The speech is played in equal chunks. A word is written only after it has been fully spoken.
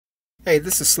Hey,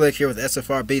 this is Slick here with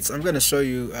SFR Beats. I'm going to show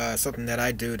you something that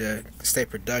I do to stay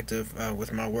productive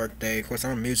with my work day. Of course,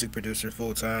 I'm a music producer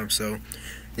full time, so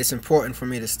it's important for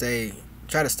me to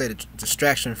try to stay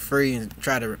distraction free and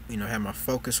try to have my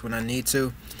focus when I need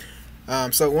to.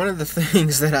 So one of the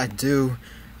things that I do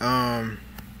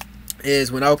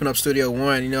is when I open up Studio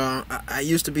One, I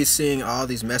used to be seeing all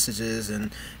these messages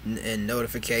and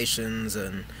notifications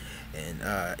and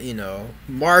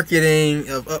marketing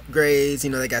of upgrades.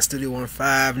 They got Studio One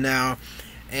 5 now,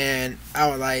 and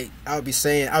I would be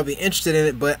interested in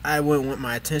it, but I wouldn't want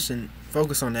my attention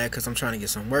focused on that because I'm trying to get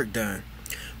some work done.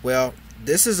 Well,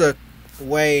 this is a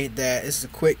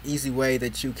quick, easy way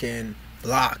that you can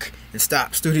block and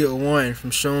stop Studio One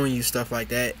from showing you stuff like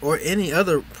that, or any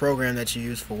other program that you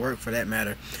use for work for that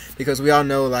matter, because we all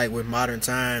know, like, with modern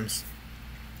times,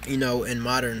 in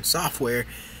modern software,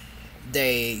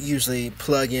 they usually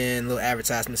plug in little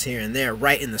advertisements here and there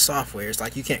right in the software. It's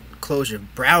like you can't close your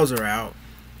browser out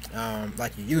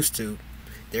like you used to.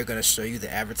 They're going to show you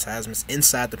the advertisements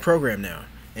inside the program now,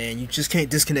 and you just can't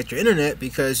disconnect your internet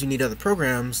because you need other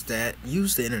programs that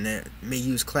use the internet, may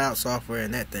use cloud software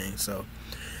and that thing. So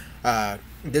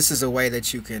this is a way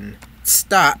that you can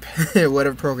stop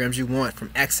whatever programs you want from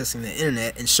accessing the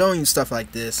internet and showing you stuff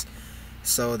like this,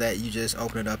 so that you just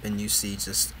open it up and you see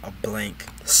just a blank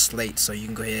slate, so you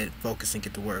can go ahead, focus, and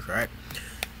get to work. Alright,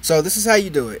 so this is how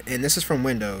you do it, and this is from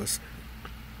Windows.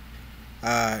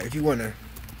 If you want to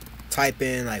type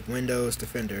in like Windows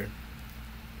Defender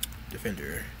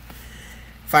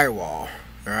Firewall,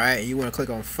 alright, you want to click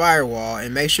on Firewall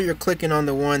and make sure you're clicking on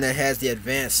the one that has the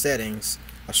advanced settings.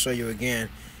 I'll show you again.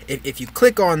 If you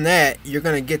click on that, you're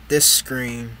going to get this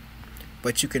screen,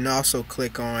 but you can also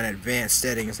click on advanced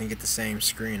settings and get the same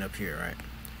screen up here, right?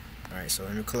 Alright, so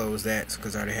let me close that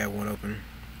because I already have one open.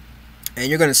 And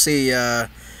you're going to see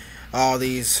all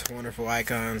these wonderful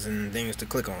icons and things to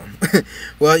click on.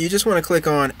 Well, you just want to click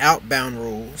on Outbound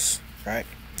Rules, right?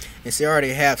 And see, I already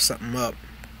have something up.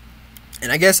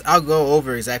 And I guess I'll go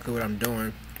over exactly what I'm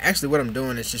doing. Actually, what I'm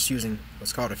doing is just using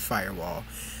what's called a firewall.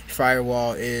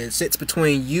 Firewall sits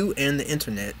between you and the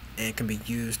internet and can be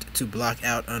used to block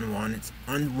out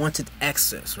unwanted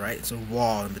access, right? It's a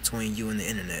wall in between you and the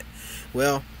internet.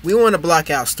 Well, we want to block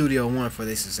out Studio One for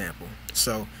this example,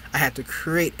 so I have to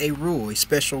create a rule, a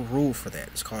special rule for that.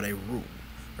 It's called a rule,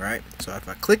 right? So if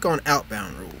I click on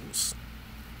Outbound Rules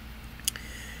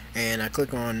and I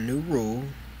click on New Rule,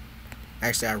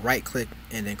 actually I right click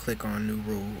and then click on New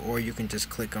Rule, or you can just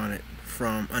click on it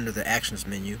from under the Actions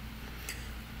menu.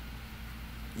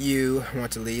 You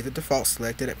want to leave the default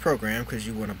selected at program because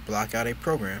you want to block out a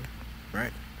program,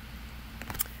 right?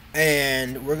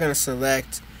 And we're going to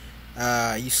select,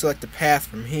 you select the path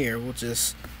from here. We'll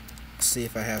just see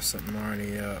if I have something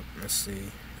already up. Let's see,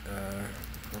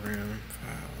 program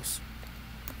files.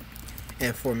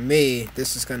 And for me,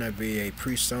 this is going to be a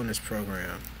Presonus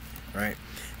program, right?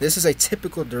 This is a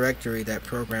typical directory that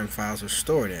program files are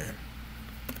stored in.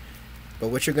 But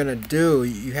what you're going to do,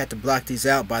 you have to block these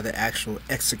out by the actual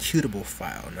executable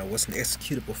file. Now, what's an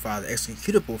executable file? The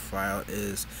executable file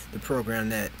is the program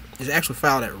that is the actual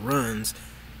file that runs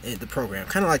the program,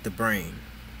 kind of like the brain.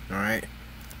 Alright,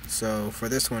 so for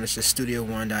this one, it's just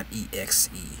studio1.exe.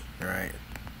 Alright,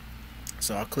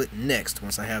 so I'll click Next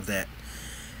once I have that.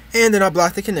 And then I'll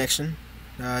block the connection.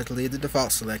 To leave the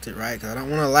default selected, right? Because I don't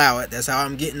want to allow it. That's how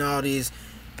I'm getting all these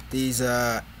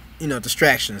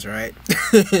distractions, right?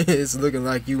 It's looking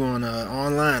like you on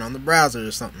online on the browser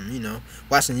or something,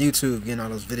 watching YouTube, getting all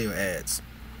those video ads.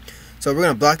 So we're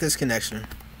gonna block this connection.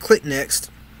 Click Next,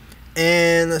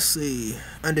 and let's see,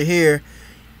 under here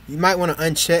you might want to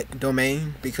uncheck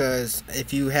domain, because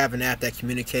if you have an app that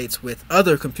communicates with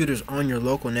other computers on your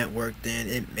local network, then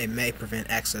it may prevent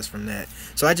access from that.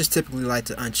 So I just typically like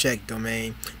to uncheck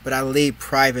domain, but I leave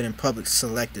private and public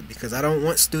selected because I don't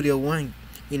want Studio One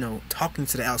talking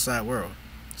to the outside world.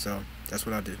 So that's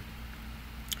what I'll do.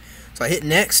 So I hit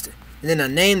Next, and then I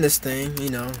name this thing,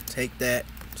 take that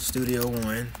Studio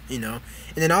One, and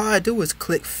then all I do is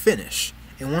click Finish.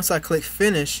 And once I click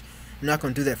Finish, I'm not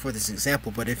going to do that for this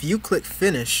example, but if you click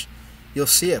Finish, you'll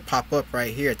see it pop up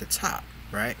right here at the top,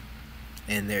 right?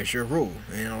 And there's your rule.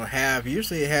 And it'll have,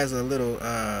 usually it has a little, if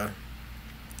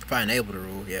I enable the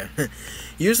rule, yeah.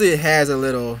 Usually it has a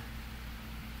little,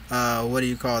 what do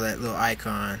you call that little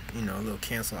icon? A little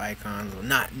cancel icon, little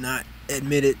not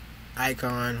admitted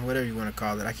icon, whatever you want to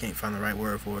call it. I can't find the right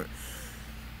word for it.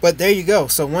 But there you go.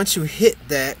 So once you hit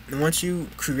that, and once you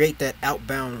create that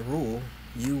outbound rule,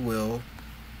 you will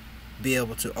be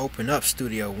able to open up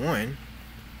Studio One,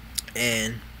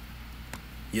 and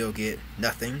you'll get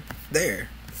nothing there.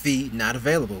 Feed not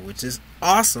available, which is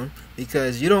awesome,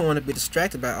 because you don't want to be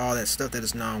distracted by all that stuff that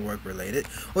is non-work related,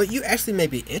 or you actually may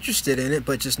be interested in it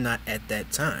but just not at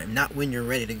that time, not when you're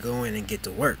ready to go in and get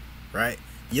to work, right?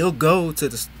 You'll go to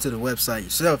the website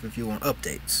yourself if you want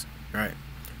updates, right?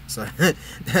 So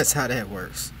that's how that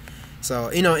works. So,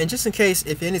 and just in case,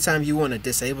 if anytime you want to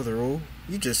disable the rule,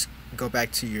 you just go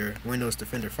back to your Windows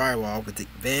Defender firewall with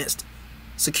advanced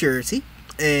security,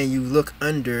 and you look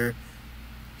under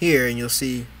here and you'll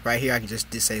see right here I can just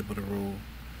disable the rule,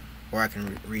 or I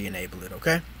can re-enable it.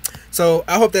 Okay, so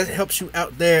I hope that helps you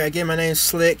out there. Again, my name's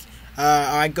Slick.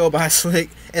 I go by Slick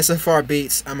SFR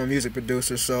Beats. I'm a music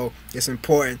producer, so it's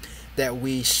important that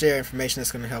we share information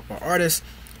that's going to help our artists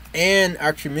and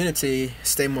our community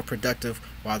stay more productive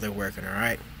while they're working.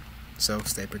 Alright, so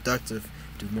stay productive,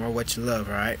 do more what you love.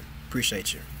 Alright,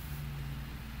 appreciate you.